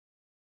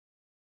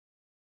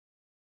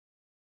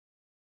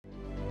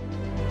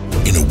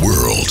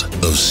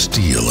world of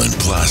steel and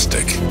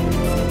plastic,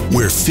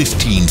 where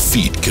 15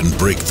 feet can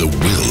break the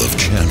will of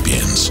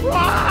champions.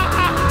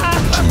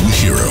 Two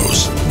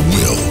heroes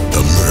will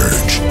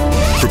emerge,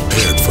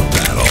 prepared for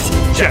battle.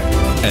 Check.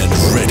 And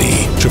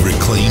ready to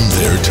reclaim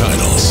their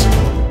titles.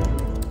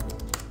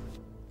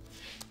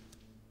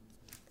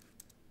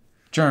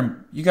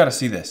 Germ, you gotta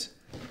see this.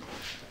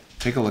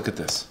 Take a look at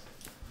this.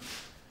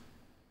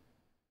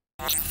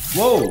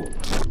 Whoa!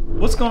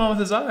 What's going on with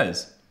his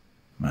eyes?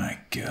 My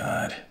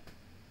God.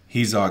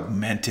 He's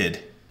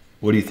augmented.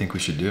 What do you think we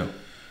should do?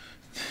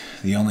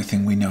 The only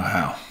thing we know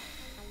how.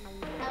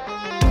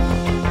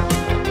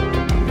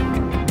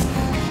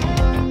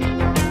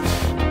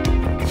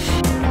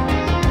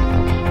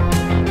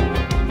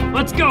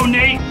 Let's go,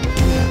 Nate!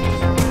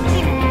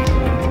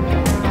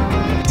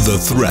 The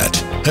threat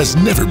has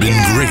never been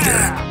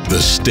greater. The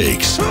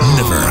stakes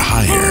never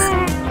higher.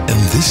 And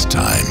this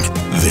time,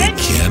 they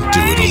can't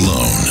do it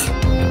alone.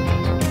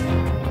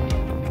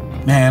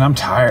 Man, I'm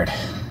tired.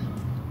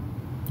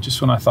 Just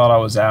when I thought I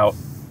was out,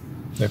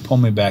 they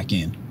pulled me back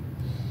in.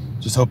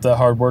 Just hope that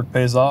hard work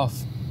pays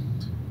off.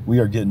 We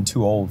are getting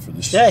too old for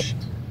this shit.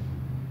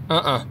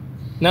 None of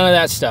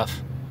that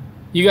stuff.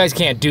 You guys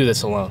can't do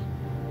this alone.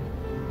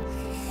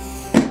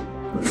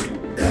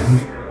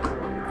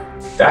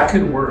 That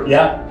could work.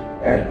 Yeah.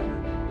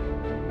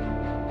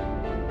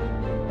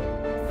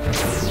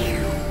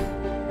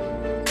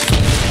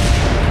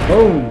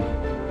 Boom!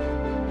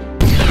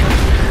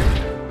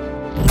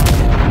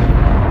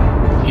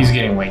 He's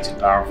getting way too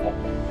powerful.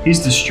 He's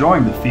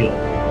destroying the field.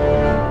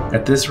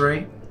 At this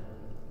rate,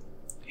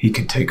 he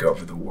could take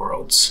over the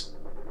worlds.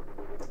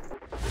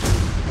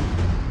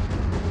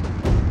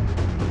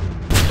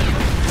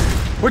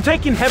 We're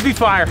taking heavy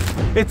fire.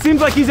 It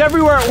seems like he's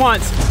everywhere at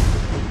once.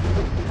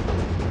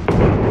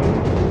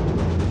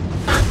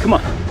 Come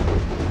on.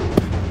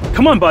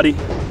 Come on, buddy.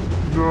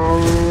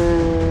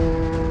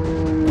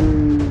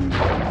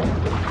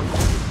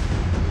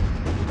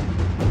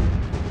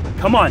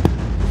 Come on.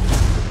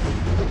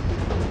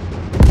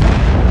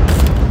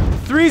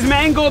 Three's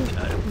mangled.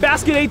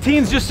 Basket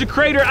 18's just a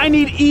crater. I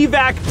need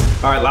evac.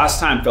 All right, last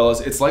time, fellas.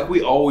 It's like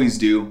we always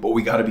do, but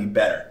we gotta be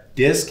better.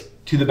 Disc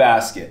to the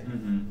basket.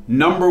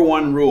 Number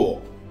one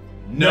rule.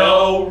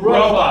 No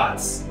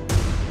robots.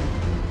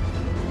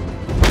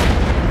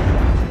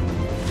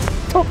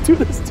 Don't do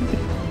this to me.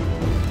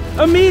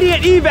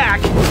 Immediate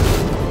evac.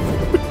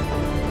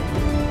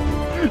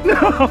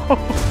 No.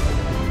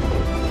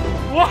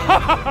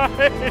 Why?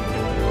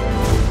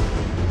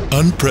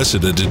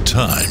 Unprecedented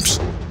times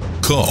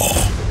call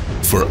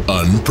for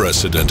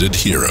unprecedented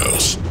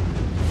heroes.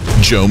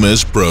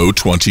 JomezPro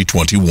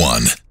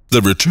 2021,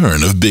 the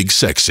return of Big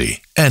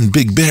Sexy and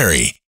Big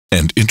Barry,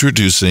 and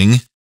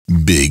introducing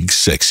Big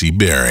Sexy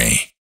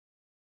Barry.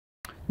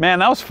 Man,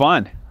 that was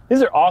fun.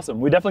 These are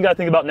awesome. We definitely got to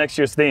think about next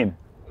year's theme.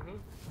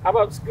 How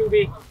about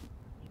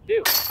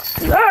Scooby-Doo?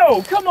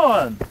 No, come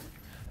on.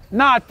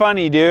 Not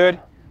funny, dude.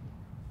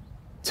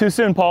 Too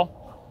soon, Paul.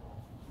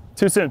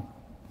 Too soon.